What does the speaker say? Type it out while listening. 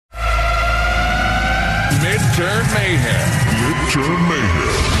Midterm Mayhem. Midterm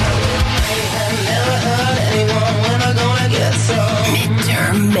Mayhem.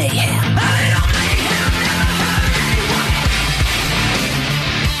 Midterm Mayhem.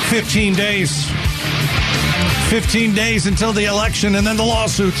 15 days. 15 days until the election and then the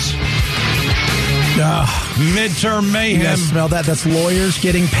lawsuits. Midterm Mayhem. You smell that? That's lawyers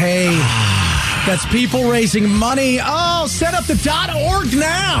getting paid. That's people raising money. Oh, set up the .org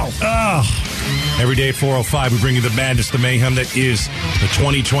now. Every day at 4:05, we bring you the madness, the mayhem that is the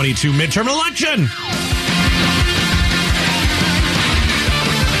 2022 midterm election.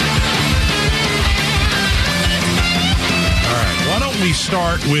 We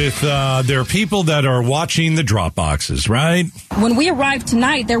start with there are people that are watching the drop boxes, right? When we arrived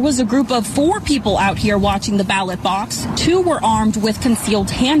tonight, there was a group of 4 people out here watching the ballot box. 2 were armed with concealed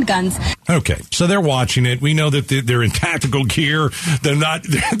handguns. Okay, so they're watching it. We know that they're in tactical gear. They're not.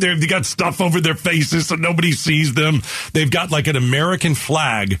 They got stuff over their faces so nobody sees them. They've got like an American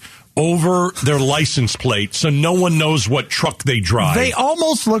flag over their license plate so no one knows what truck they drive. They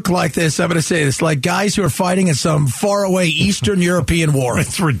almost look like this. I'm going to say this, like guys who are fighting in some faraway Eastern European war.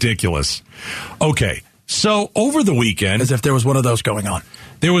 It's ridiculous. Okay, so over the weekend, as if there was one of those going on,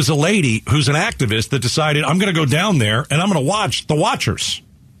 there was a lady who's an activist that decided, I'm going to go down there and I'm going to watch the watchers.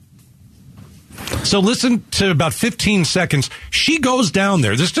 So listen to about 15 seconds. She goes down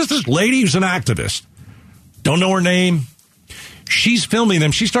there. There's just this lady who's an activist. Don't know her name. She's filming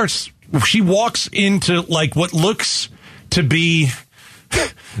them. She walks into like what looks to be,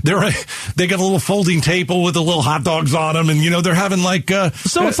 they got a little folding table with the little hot dogs on them, and they're having like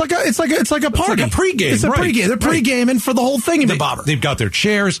so it's like a party. It's like a pregame. It's a pregame. They're pregaming for the whole thing in the bobber. They've got their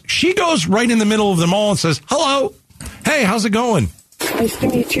chairs. She goes right in the middle of them all and says, "Hello, hey, how's it going? Nice to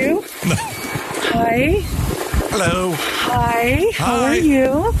meet you. Hi. Hello. Hi. How are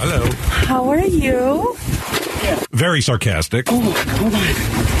you? Hello. How are you?" Very sarcastic. Oh, hold on.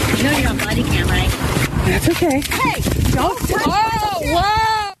 You know you're on body cam, right? That's okay. Hey, don't touch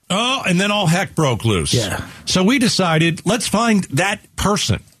Whoa! Oh, and then all heck broke loose. Yeah. So we decided, let's find that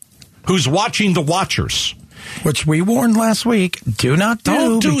person who's watching the watchers. Which we warned last week, do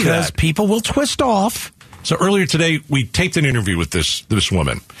because that. People will twist off. So earlier today, we taped an interview with this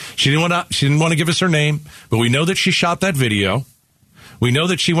woman. She didn't want to give us her name, but we know that she shot that video. We know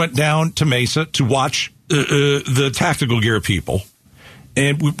that she went down to Mesa to watch the tactical gear people.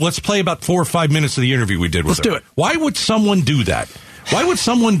 And let's play about 4 or 5 minutes of the interview we did with her. Let's do it. Why would someone do that? Why would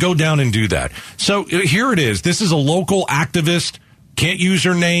someone go down and do that? So here it is. This is a local activist. Can't use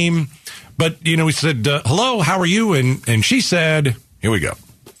her name. But, we said, hello, how are you? And she said, here we go.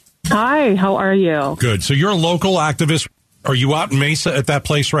 Hi, how are you? Good. So you're a local activist. Are you out in Mesa at that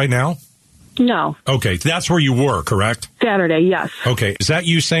place right now? No. Okay. That's where you were, correct? Saturday, yes. Okay. Is that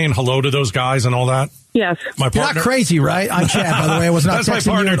you saying hello to those guys and all that? Yes. My partner? You're not crazy, right? I'm Chad, by the way. I was not That's texting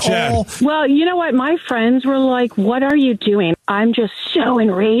my partner, you at Chad. all. Well, you know what? My friends were like, what are you doing? I'm just so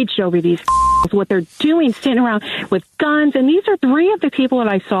enraged over these what they're doing, sitting around with guns. And these are 3 of the people that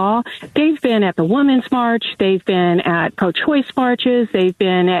I saw. They've been at the Women's March. They've been at pro-choice marches. They've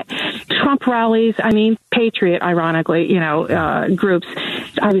been at Trump rallies. I mean, Patriot, ironically, groups.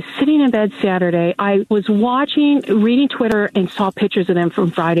 I was sitting in bed Saturday. I was reading Twitter and saw pictures of them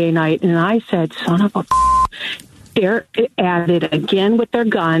from Friday night. And I said, son of a they're at it again with their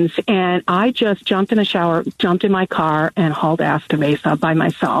guns, and I just jumped in the shower, jumped in my car, and hauled ass to Mesa by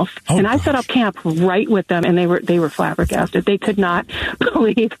myself. And I set up camp right with them, and they were flabbergasted. They could not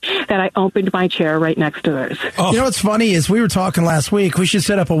believe that I opened my chair right next to theirs. You know what's funny is we were talking last week, we should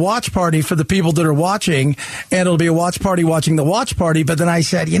set up a watch party for the people that are watching, and it'll be a watch party watching the watch party. But then I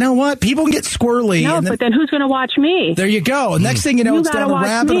said, you know what? People can get squirrely. No, but then who's going to watch me? There you go. And next thing you know, it's down a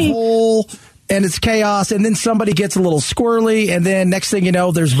rabbit hole. And it's chaos, and then somebody gets a little squirrely, and then next thing you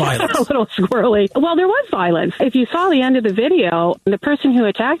know, there's violence. A little squirrely. Well, there was violence. If you saw the end of the video, the person who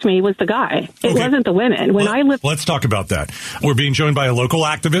attacked me was the guy. It wasn't the women. Let's talk about that. We're being joined by a local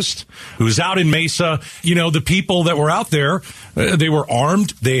activist who's out in Mesa. The people that were out there, they were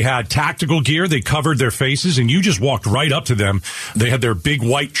armed. They had tactical gear. They covered their faces, and you just walked right up to them. They had their big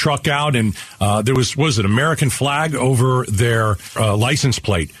white truck out, and there was an American flag over their license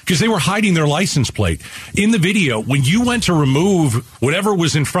plate because they were hiding their license plate. In the video, when you went to remove whatever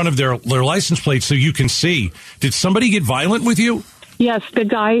was in front of their license plate so you can see, did somebody get violent with you? Yes, the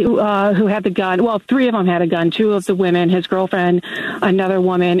guy who had the gun, well, 3 of them had a gun, 2 of the women, his girlfriend, another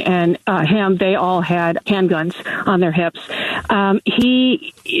woman, and him, they all had handguns on their hips.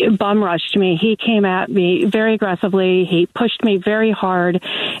 He bum rushed me. He came at me very aggressively. He pushed me very hard.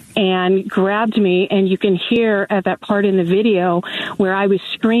 and grabbed me. And you can hear at that part in the video where I was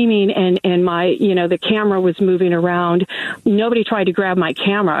screaming and my, the camera was moving around. Nobody tried to grab my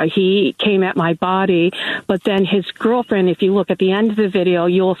camera. He came at my body. But then his girlfriend, if you look at the end of the video,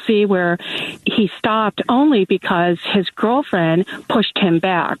 you'll see where he stopped only because his girlfriend pushed him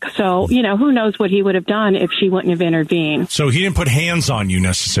back. So, who knows what he would have done if she wouldn't have intervened. So he didn't put hands on you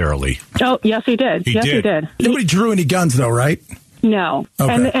necessarily. Oh, yes, he did. He did. Nobody drew any guns, though, right? No.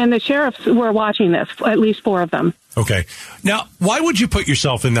 Okay. And the sheriffs were watching this, at least 4 of them. Okay. Now, why would you put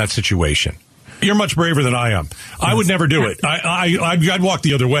yourself in that situation? You're much braver than I am. I would never do it. I'd walk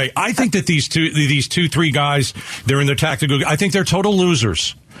the other way. I think that these 3 guys, they're in their tactical. I think they're total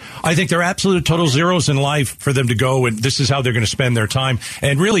losers. I think they're absolute total zeros in life for them to go, and this is how they're going to spend their time.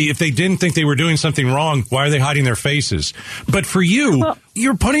 And really, if they didn't think they were doing something wrong, why are they hiding their faces? But for you,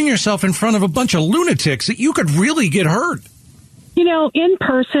 you're putting yourself in front of a bunch of lunatics that you could really get hurt. In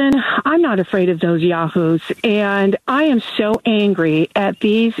person, I'm not afraid of those yahoos, and I am so angry at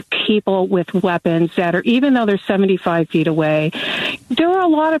these people with weapons that are, even though they're 75 feet away, there are a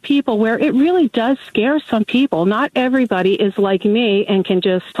lot of people where it really does scare some people. Not everybody is like me and can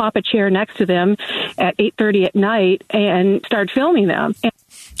just pop a chair next to them at 8:30 at night and start filming them.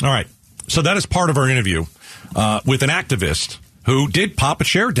 All right. So that is part of our interview with an activist who did pop a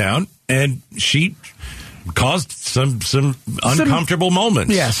chair down, and she caused some uncomfortable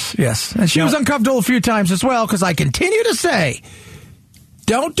moments. Yes. And she was uncomfortable a few times as well, because I continue to say,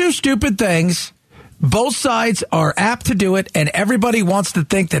 don't do stupid things. Both sides are apt to do it, and everybody wants to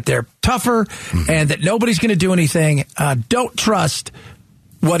think that they're tougher and that nobody's going to do anything. Don't trust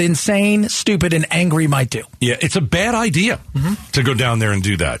what insane, stupid, and angry might do. Yeah, it's a bad idea to go down there and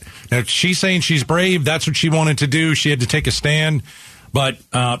do that. Now, she's saying she's brave. That's what she wanted to do. She had to take a stand. But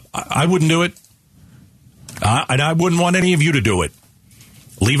I wouldn't do it. And I wouldn't want any of you to do it.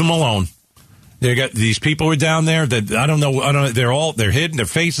 Leave them alone. They got these people are down there that I don't know. They're hidden. Their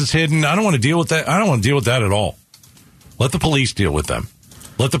face is hidden. I don't want to deal with that. I don't want to deal with that at all. Let the police deal with them.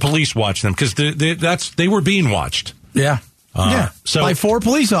 Let the police watch them, because they were being watched. Yeah. So by 4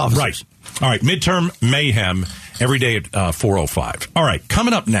 police officers. Right. All right. Midterm mayhem every day at 4:05. All right.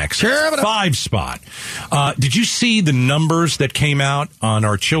 Coming up next, 5 spot. Did you see the numbers that came out on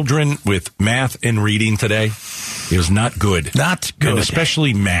our children with math and reading today? It was not good. Not good. And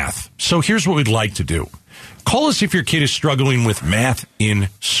especially math. So here's what we'd like to do. Call us if your kid is struggling with math in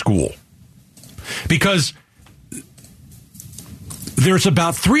school. Because there's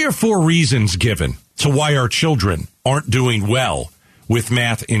about 3 or 4 reasons given to why our children aren't doing well with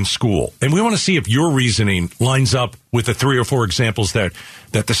math in school. And we want to see if your reasoning lines up with the 3 or 4 examples that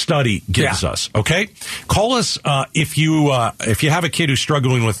the study gives us. Okay? Call us if you have a kid who's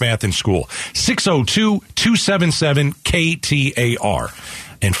struggling with math in school. 602-277-KTAR.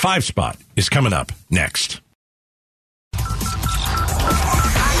 And 5 spot is coming up next. 1,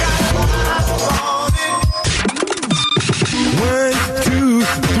 2,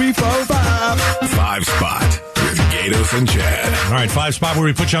 3, 4, 5. 5 spot. Gaydos and Chad. All right, 5 spot where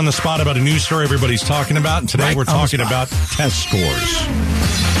we put you on the spot about a news story everybody's talking about. And today we're talking about test scores.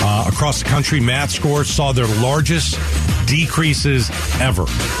 Across the country, math scores saw their largest decreases ever.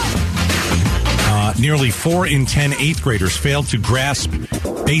 Nearly 4 in 10 8th graders failed to grasp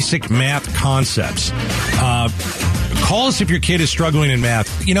basic math concepts. Call us if your kid is struggling in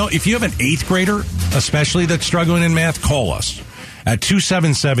math. If you have an 8th grader, especially that's struggling in math, call us at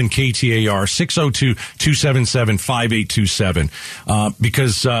 277-KTAR, 602-277-5827,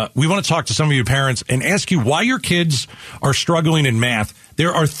 because we want to talk to some of you parents and ask you why your kids are struggling in math.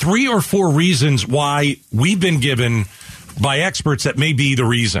 There are 3 or 4 reasons why we've been given by experts that may be the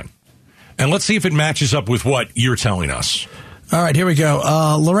reason. And let's see if it matches up with what you're telling us. All right, here we go.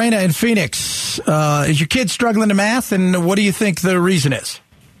 Lorena in Phoenix, is your kid struggling in math, and what do you think the reason is?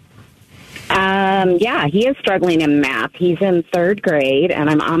 Yeah, he is struggling in math. He's in 3rd grade, and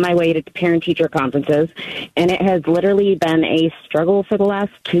I'm on my way to parent-teacher conferences, and it has literally been a struggle for the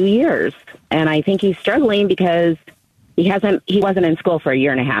last 2 years. And I think he's struggling because he wasn't in school for a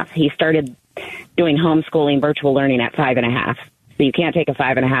year and a half. He started doing homeschooling, virtual learning at 5.5. So you can't take a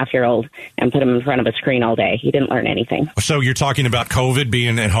 5.5-year-old and put him in front of a screen all day. He didn't learn anything. So you're talking about COVID,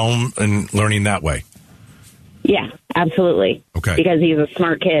 being at home and learning that way? Yeah, absolutely. Okay. Because he's a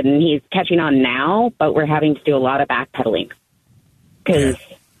smart kid and he's catching on now, but we're having to do a lot of backpedaling because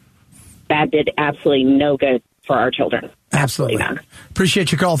that did absolutely no good for our children. Absolutely.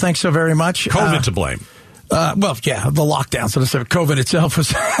 Appreciate your call. Thanks so very much. COVID to blame. The lockdown. So COVID itself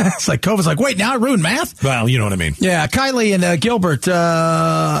was, it's like COVID's like, wait, now I ruined math? Well, you know what I mean. Yeah. Kylie and Gilbert,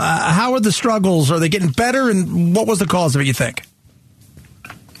 how are the struggles? Are they getting better? And what was the cause of it, you think?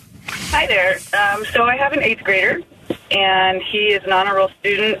 Hi there. So I have an 8th grader, and he is an honor roll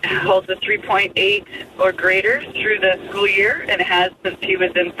student, holds a 3.8 or greater through the school year, and has since he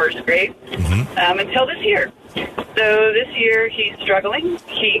was in 1st grade until this year. So this year he's struggling.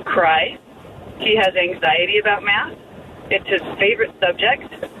 He cries. He has anxiety about math. It's his favorite subject,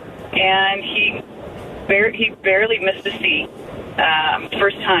 and he barely missed a C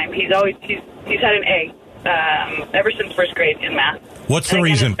first time. He's had an A ever since 1st grade in math. What's the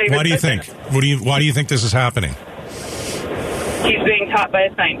reason? Why do you think? Why do you think this is happening? He's being taught by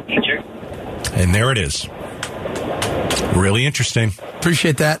a science teacher. And there it is. Really interesting.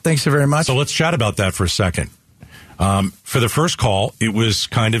 Appreciate that. Thanks so very much. So let's chat about that for a second. For the first call, it was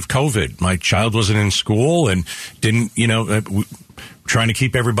kind of COVID. My child wasn't in school and didn't, trying to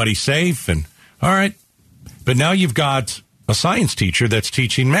keep everybody safe. And all right. But now you've got a science teacher that's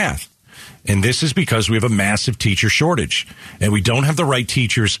teaching math. And this is because we have a massive teacher shortage. And we don't have the right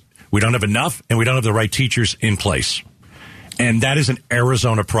teachers. We don't have enough, and we don't have the right teachers in place. And that is an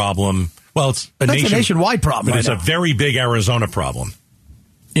Arizona problem. Well, it's a nationwide problem. But it's a very big Arizona problem.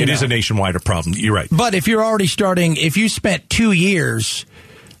 It is a nationwide problem. You're right. But if you're already if you spent 2 years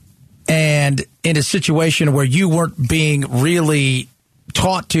and in a situation where you weren't being really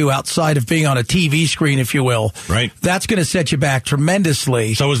taught to outside of being on a TV screen, if you will, right, that's going to set you back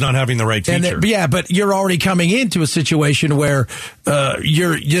tremendously. So is not having the right teacher. But you're already coming into a situation where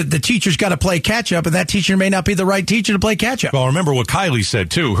the teacher's got to play catch up, and that teacher may not be the right teacher to play catch up. Well, remember what Kylie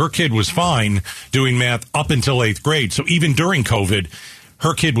said too. Her kid was fine doing math up until 8th grade. So even during COVID,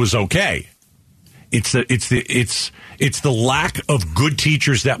 her kid was okay. It's the lack of good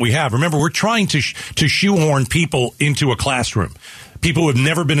teachers that we have. Remember, we're trying to shoehorn people into a classroom. People who have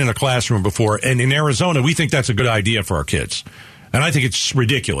never been in a classroom before. And in Arizona, we think that's a good idea for our kids. And I think it's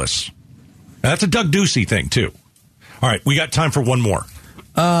ridiculous. And that's a Doug Ducey thing, too. All right, we got time for one more.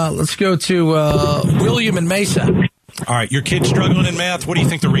 Let's go to William in Mesa. All right, your kid's struggling in math. What do you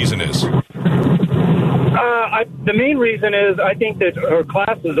think the reason is? The main reason is I think that her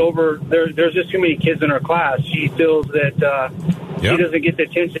class is over. There's just too many kids in her class. She feels that she doesn't get the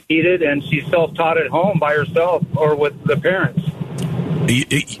attention needed, and she's self-taught at home by herself or with the parents.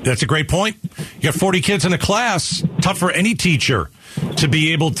 That's a great point. You got 40 kids in a class. Tough for any teacher to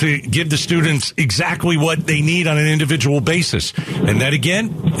be able to give the students exactly what they need on an individual basis. And that,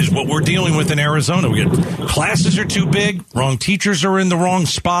 again, is what we're dealing with in Arizona. We get classes are too big. Wrong teachers are in the wrong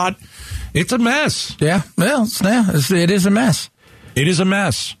spot. It's a mess. Yeah, well, it is a mess. It is a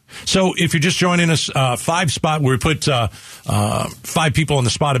mess. So if you're just joining us, 5 spot where we put 5 people on the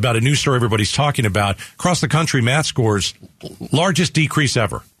spot about a news story everybody's talking about. Across the country, math scores, largest decrease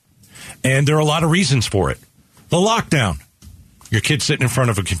ever. And there are a lot of reasons for it. The lockdown. Your kid's sitting in front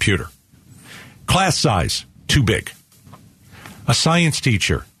of a computer. Class size, too big. A science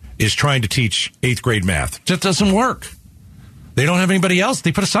teacher is trying to teach 8th grade math. It just doesn't work. They don't have anybody else.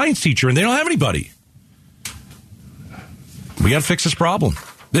 They put a science teacher and they don't have anybody. We got to fix this problem.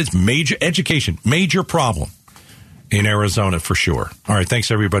 This major education, major problem in Arizona for sure. All right, thanks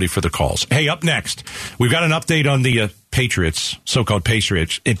everybody for the calls. Hey, up next, we've got an update on the Patriots, so-called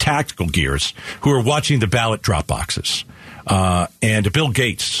Patriots, in tactical gears, who are watching the ballot drop boxes. And Bill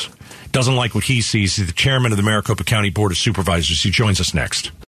Gates doesn't like what he sees. He's the chairman of the Maricopa County Board of Supervisors. He joins us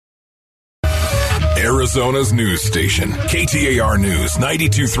next. Arizona's news station, KTAR News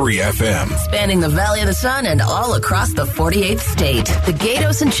 92.3 FM. Spanning the Valley of the Sun and all across the 48th state. The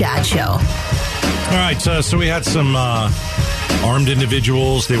Gaydos and Chad Show. All right, so we had some armed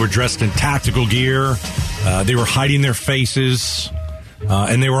individuals. They were dressed in tactical gear. They were hiding their faces.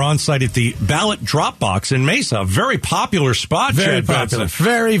 And they were on site at the ballot drop box in Mesa. A very popular spot, Very Chad popular. Benson.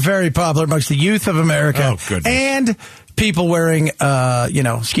 Very, very popular amongst the youth of America. Oh, goodness. And people wearing,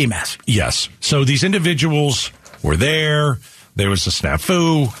 ski masks. Yes. So these individuals were there. There was a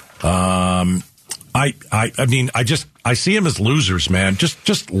snafu. I see them as losers, man.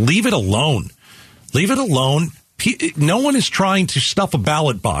 Just leave it alone. Leave it alone. No one is trying to stuff a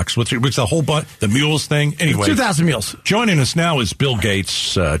ballot box with the whole the mules thing. Anyway, 2,000 mules. Joining us now is Bill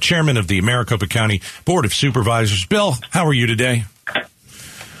Gates, chairman of the Maricopa County Board of Supervisors. Bill, how are you today?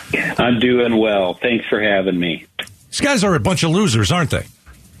 I'm doing well. Thanks for having me. These guys are a bunch of losers, aren't they?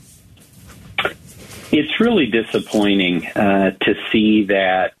 It's really disappointing to see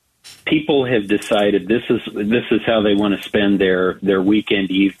that people have decided this is how they want to spend their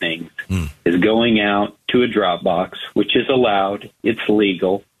weekend evenings, is going out to a drop box, which is allowed, it's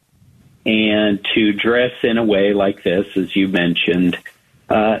legal, and to dress in a way like this, as you mentioned,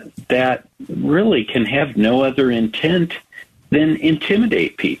 that really can have no other intent than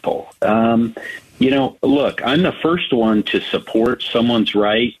intimidate people. Look, I'm the first one to support someone's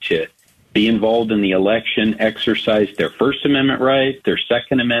right to be involved in the election, exercise their First Amendment right, their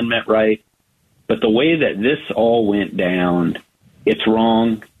Second Amendment right. But the way that this all went down, it's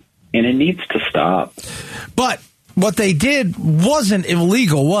wrong, and it needs to stop. But what they did wasn't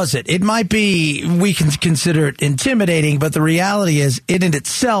illegal, was it? It might be, we can consider it intimidating, but the reality is it in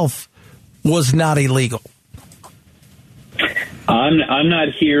itself was not illegal. I'm not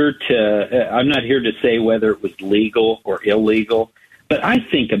here to say whether it was legal or illegal, but I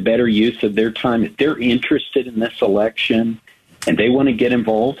think a better use of their time, if they're interested in this election and they want to get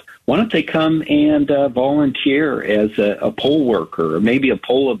involved, why don't they come and volunteer as a poll worker or maybe a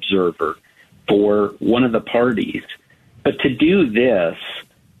poll observer for one of the parties? But to do this,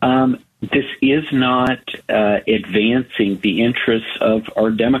 this is not advancing the interests of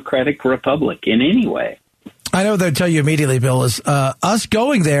our democratic republic in any way. I know what they'll tell you immediately, Bill, is us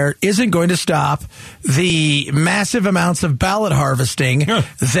going there isn't going to stop the massive amounts of ballot harvesting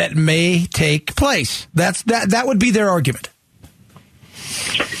that may take place. That would be their argument.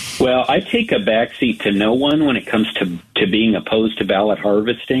 Well, I take a backseat to no one when it comes to being opposed to ballot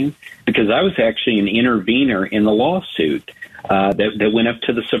harvesting, because I was actually an intervener in the lawsuit that went up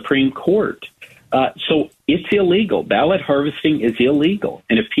to the Supreme Court. So it's illegal. Ballot harvesting is illegal.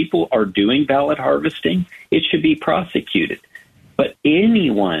 And if people are doing ballot harvesting, it should be prosecuted. But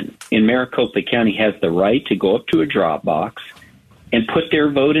anyone in Maricopa County has the right to go up to a drop box and put their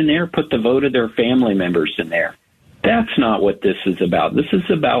vote in there, put the vote of their family members in there. That's not what this is about. This is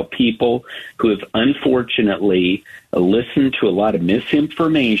about people who have unfortunately listened to a lot of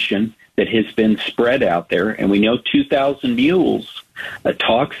misinformation that has been spread out there. And we know 2,000 Mules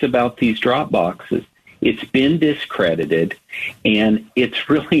talks about these drop boxes. It's been discredited, and it's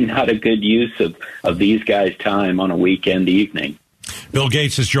really not a good use of these guys' time on a weekend evening. Bill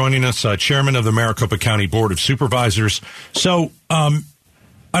Gates is joining us, chairman of the Maricopa County Board of Supervisors. So, I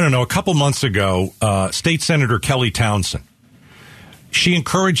don't know, a couple months ago, State Senator Kelly Townsend, she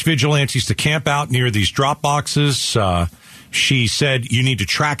encouraged vigilantes to camp out near these drop boxes. She said you need to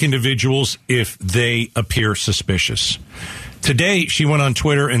track individuals if they appear suspicious. Today, she went on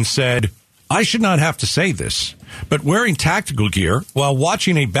Twitter and said, I should not have to say this, but wearing tactical gear while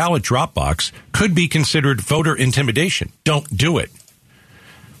watching a ballot drop box could be considered voter intimidation. Don't do it.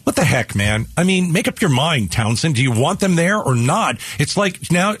 What the heck, man? I mean, make up your mind, Townsend. Do you want them there or not? It's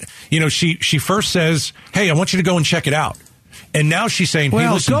like now, she first says, hey, I want you to go and check it out. And now she's saying, hey,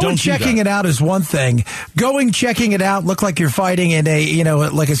 listen, don't do that. Checking it out is one thing. Checking it out, look like you're fighting in a,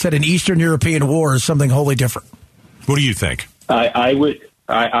 like I said, an Eastern European war is something wholly different. What do you think? I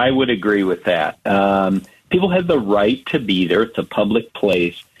would agree with that. People have the right to be there. It's a public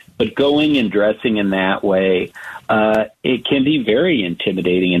place. But going and dressing in that way, it can be very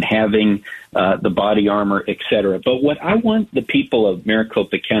intimidating, and having the body armor, et cetera. But what I want the people of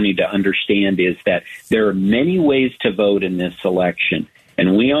Maricopa County to understand is that there are many ways to vote in this election.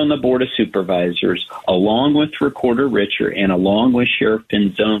 And we on the Board of Supervisors, along with Recorder Richer and along with Sheriff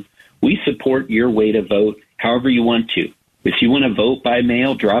Pinzone, we support your way to vote however you want to. If you want to vote by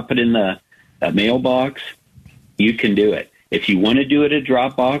mail, drop it in the mailbox, you can do it. If you want to do it at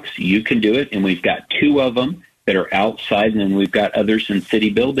Dropbox, you can do it, and we've got 2 of them that are outside, and then we've got others in city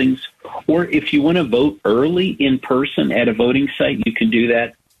buildings. Or if you want to vote early in person at a voting site, you can do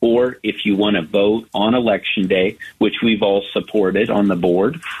that. Or if you want to vote on Election Day, which we've all supported on the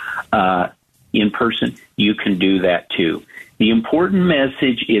board, in person, you can do that too. The important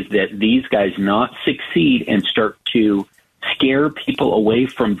message is that these guys not succeed and start to scare people away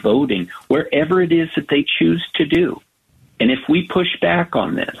from voting wherever it is that they choose to do. And if we push back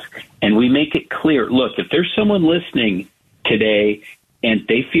on this and we make it clear, look, if there's someone listening today and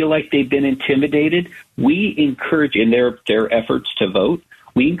they feel like they've been intimidated, we encourage, in their efforts to vote,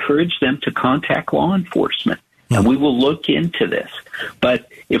 we encourage them to contact law enforcement. And we will look into this. But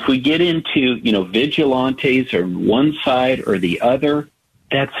if we get into, vigilantes or one side or the other,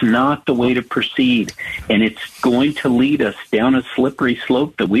 that's not the way to proceed. And it's going to lead us down a slippery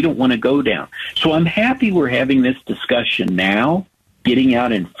slope that we don't want to go down. So I'm happy we're having this discussion now, getting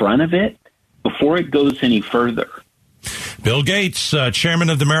out in front of it before it goes any further. Bill Gates, chairman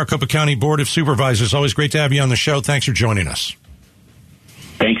of the Maricopa County Board of Supervisors. Always great to have you on the show. Thanks for joining us.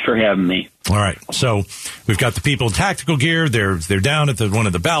 Thanks for having me. All right. So we've got the people in tactical gear. They're down at one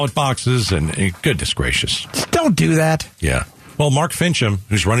of the ballot boxes, and goodness gracious. Don't do that. Yeah. Well, Mark Fincham,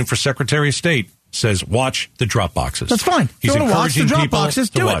 who's running for Secretary of State, says watch the drop boxes. That's fine. He's you want to watch the drop people boxes?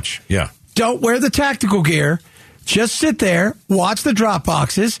 to Do watch. it. Yeah. Don't wear the tactical gear. Just sit there, watch the drop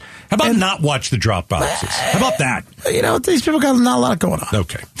boxes. How about not watch the drop boxes? How about that? These people got not a lot going on.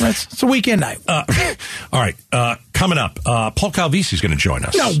 Okay. It's a weekend night. All right. Coming up, Paul Calvisi is going to join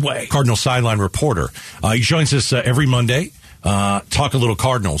us. No way. Cardinal sideline reporter. He joins us every Monday. Talk a little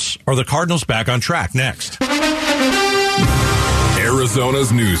Cardinals. Are the Cardinals back on track? Next.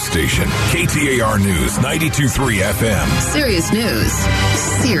 Arizona's news station, KTAR News 92.3 FM. Serious news.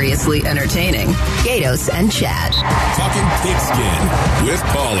 Seriously entertaining. Gaydos and Chad. Talking pigskin with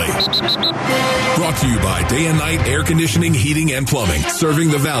Paulie. Brought to you by Day and Night Air Conditioning, Heating, and Plumbing. Serving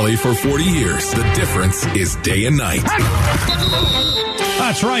the Valley for 40 years. The difference is day and night.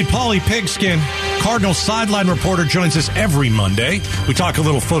 That's right. Paulie Pigskin, Cardinals sideline reporter, joins us every Monday. We talk a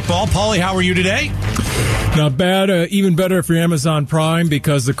little football. Paulie, how are you today? Not bad. Even better for Amazon Prime,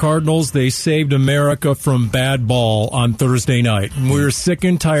 because the Cardinals, they saved America from bad ball on Thursday night. We were sick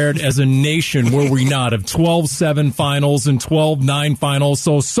and tired as a nation, were we not, of 12-7 finals and 12-9 finals.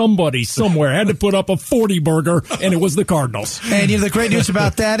 So somebody somewhere had to put up a 40-burger, and it was the Cardinals. And the great news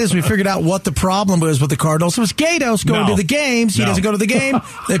about that is we figured out what the problem was with the Cardinals. It was Gaydos going to the games. He doesn't go to the game.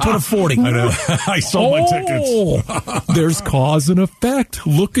 They put a 40. I know. I sold my tickets. There's cause and effect.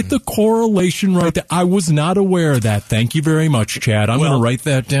 Look at the correlation right there. I was not aware of that. Thank you very much, Chad. I'm going to write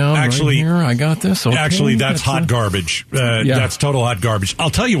that down right here. I got this. Okay. Actually, that's hot garbage. That's total hot garbage. I'll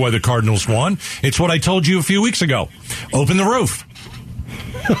tell you why the Cardinals won. It's what I told you a few weeks ago. Open the roof.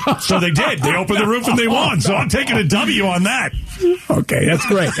 So they did. They opened the roof and they won. So I'm taking a W on that. Okay, that's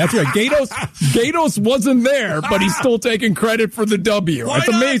great. That's right. Gaydos wasn't there, but he's still taking credit for the W. That's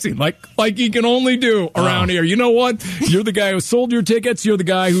amazing. Like he can only do around here. You know what? You're the guy who sold your tickets. You're the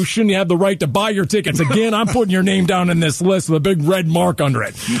guy who shouldn't have the right to buy your tickets. Again, I'm putting your name down in this list with a big red mark under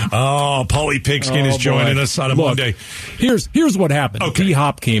it. Oh, Paulie Pigskin is joining us on a Monday. Here's what happened. Okay.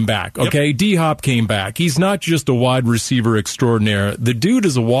 D-Hop came back. Okay, yep. D-Hop came back. He's not just a wide receiver extraordinaire. The dude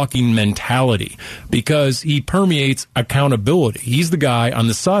is a walking mentality because he permeates accountability. He's the guy on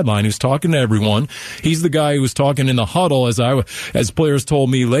the sideline who's talking to everyone. He's the guy who was talking in the huddle, as players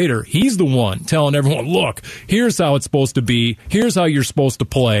told me later. He's the one telling everyone, look, here's how it's supposed to be. Here's how you're supposed to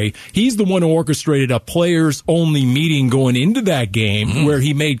play. He's the one who orchestrated a players-only meeting going into that game where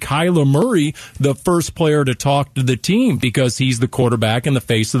he made Kyler Murray the first player to talk to the team because he's the quarterback and the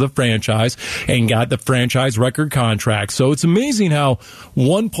face of the franchise and got the franchise record contract. So it's amazing how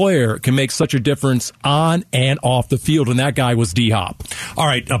one player can make such a difference on and off the field, and that guy was D-Hop. All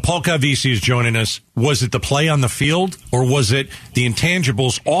right, Paul Calvisi is joining us. Was it the play on the field, or was it the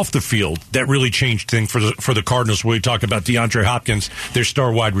intangibles off the field that really changed things for the Cardinals when we talk about DeAndre Hopkins, their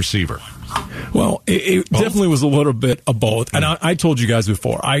star wide receiver? Well, it definitely was a little bit of both. And I told you guys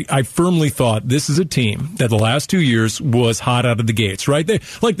before, I firmly thought this is a team that the last 2 years was hot out of the gates, right?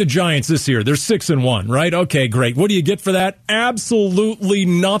 Like the Giants this year, they're 6-1, right? Okay, great. What do you get for that? Absolutely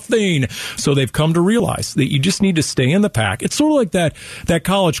nothing. So they've come to realize that you just need to stay in the pack. It's sort of like that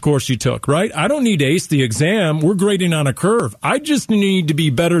college course you took, right? I don't need to ace the exam. We're grading on a curve. I just need to be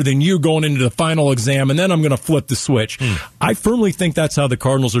better than you going into the final exam, and then I'm going to flip the switch. I firmly think that's how the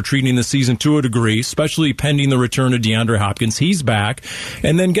Cardinals are treating the season to a degree, especially pending the return of DeAndre Hopkins. He's back.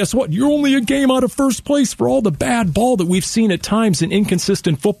 And then guess what? You're only a game out of first place for all the bad ball that we've seen at times in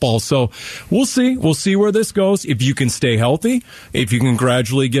inconsistent football. So we'll see. We'll see where this goes. If you can stay healthy, if you can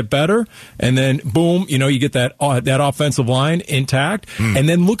gradually get better, and then boom, you get that offensive line intact. And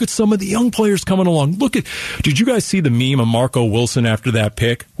then look at some of the young players coming along. Did you guys see the meme of Marco Wilson after that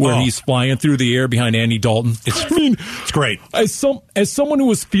pick where he's flying through the air behind Andy Dalton? It's great. As someone who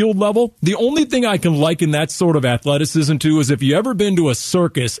was field level, the only thing I can liken that sort of athleticism to is if you ever been to a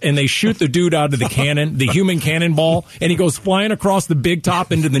circus and they shoot the dude out of the cannon, the human cannonball, and he goes flying across the big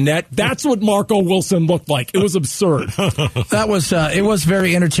top into the net. That's what Marco Wilson looked like. It was absurd. That was it was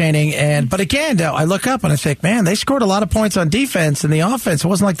very entertaining. But again, I look up and I think, man, they scored a lot of points on defense, and the offense, it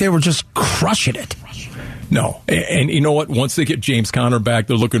wasn't like they were just crushing it. No. And you know what? Once they get James Conner back,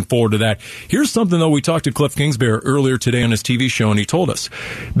 they're looking forward to that. Here's something, though. We talked to Cliff Kingsbury earlier today on his TV show, and he told us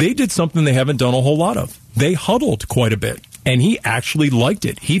they did something they haven't done a whole lot of. They huddled quite a bit. And he actually liked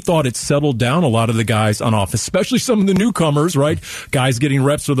it. He thought it settled down a lot of the guys on offense, especially some of the newcomers, right? Guys getting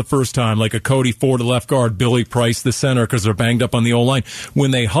reps for the first time, like a Cody Ford, the left guard, Billy Price, the center, because they're banged up on the O-line. When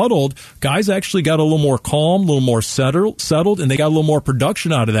they huddled, guys actually got a little more calm, a little more settled, and they got a little more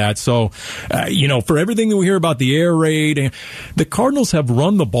production out of that. So, for everything that we hear about the air raid, the Cardinals have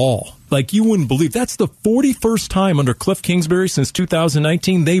run the ball like you wouldn't believe. That's the 41st time under Cliff Kingsbury since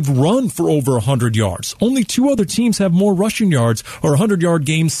 2019 they've run for over 100 yards. Only 2 other teams have more rushing yards or 100-yard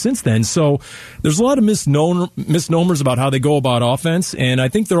games since then. So there's a lot of misnomers about how they go about offense, and I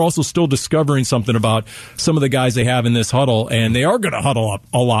think they're also still discovering something about some of the guys they have in this huddle, and they are going to huddle up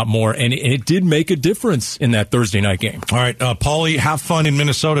a lot more, and it did make a difference in that Thursday night game. All right, Paulie, have fun in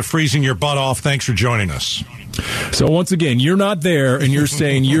Minnesota freezing your butt off. Thanks for joining us. So once again, you're not there, and you're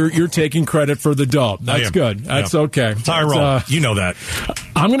saying you're taking credit for the dub. That's good. That's okay. Tyrone, you know that.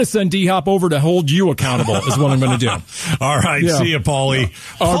 I'm going to send D-Hop over to hold you accountable is what I'm going to do. All right. See you, Paulie.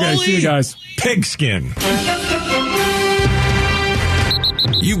 Okay, see you guys. Pigskin.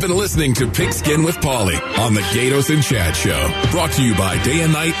 You've been listening to Pigskin with Paulie on the Gaydos and Chad Show. Brought to you by Day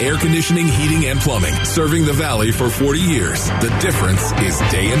and Night Air Conditioning, Heating, and Plumbing. Serving the Valley for 40 years. The difference is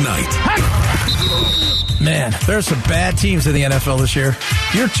day and night. Man, there's some bad teams in the NFL this year.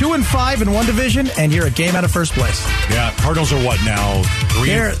 You're 2-5 in one division, and you're a game out of first place. Yeah, Cardinals are what now?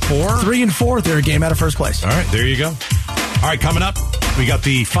 3-4? 3-4. They're a game out of first place. All right, there you go. All right, coming up, we got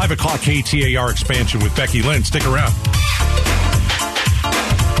the 5 o'clock KTAR expansion with Becky Lynn. Stick around.